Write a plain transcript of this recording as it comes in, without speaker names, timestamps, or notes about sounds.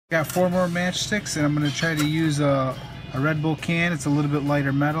Got 4 more matchsticks, and I'm going to try to use a Red Bull can. It's a little bit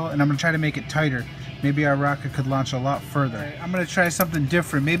lighter metal, and I'm going to try to make it tighter. Maybe our rocket could launch a lot further. Right, I'm going to try something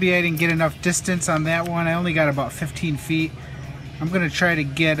different. Maybe I didn't get enough distance on that one. I only got about 15 feet. I'm going to try to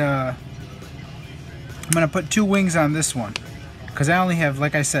get I'm going to put 2 wings on this one, because I only have,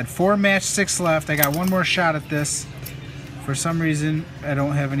 like I said, 4 matchsticks left. I got one more shot at this. For some reason, I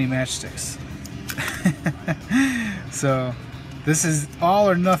don't have any matchsticks. So this is all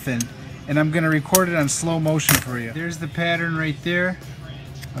or nothing, and I'm going to record it on slow motion for you. There's the pattern right there.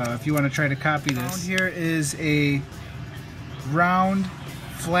 If you want to try to copy this. Here is a round,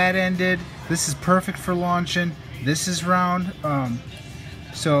 flat-ended. This is perfect for launching. This is round.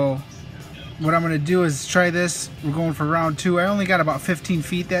 So what I'm going to do is try this. We're going for round 2. I only got about 15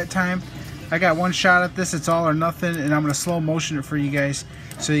 feet that time. I got one shot at this. It's all or nothing, and I'm going to slow motion it for you guys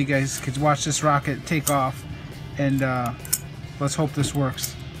so you guys can watch this rocket take off. And let's hope this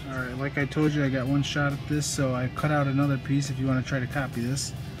works. Alright, like I told you, I got one shot at this, so I cut out another piece if you want to try to copy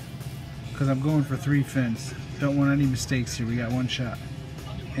this, because I'm going for 3 fins. Don't want any mistakes here. We got one shot.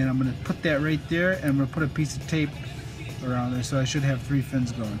 And I'm going to put that right there, and I'm going to put a piece of tape around there, so I should have 3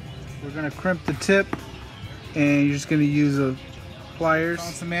 fins going. We're going to crimp the tip, and you're just going to use a pliers.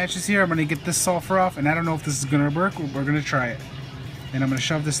 Found some matches here. I'm going to get this sulfur off, and I don't know if this is going to work. We're going to try it. And I'm going to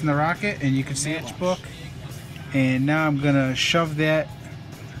shove this in the rocket, and you can see matchbook. And now I'm going to shove that,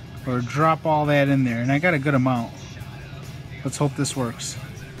 or drop all that in there. And I got a good amount. Let's hope this works.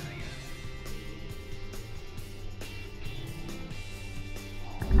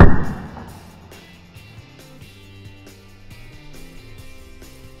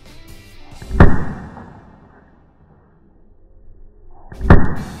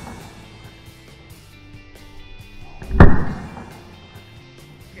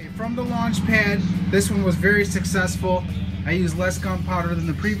 From the launch pad, this one was very successful. I used less gunpowder than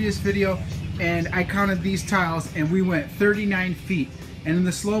the previous video, and I counted these tiles, and we went 39 feet. And in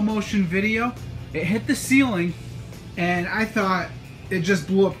the slow motion video, it hit the ceiling, and I thought it just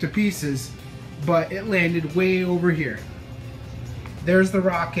blew up to pieces, but it landed way over here. There's the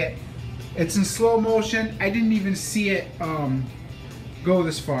rocket. It's in slow motion. I didn't even see it go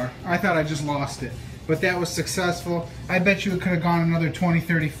this far. I thought I just lost it. But that was successful. I bet you it could have gone another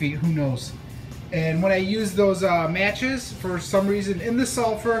 20-30 feet, who knows. And when I used those matches, for some reason in the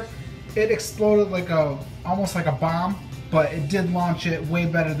sulfur, it exploded like almost like a bomb, but it did launch it way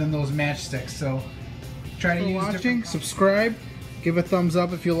better than those matchsticks. So try to use watching, subscribe, give a thumbs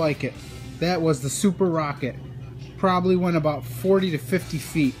up if you like it. That was the super rocket. Probably went about 40 to 50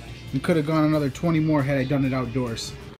 feet and could have gone another 20 more had I done it outdoors.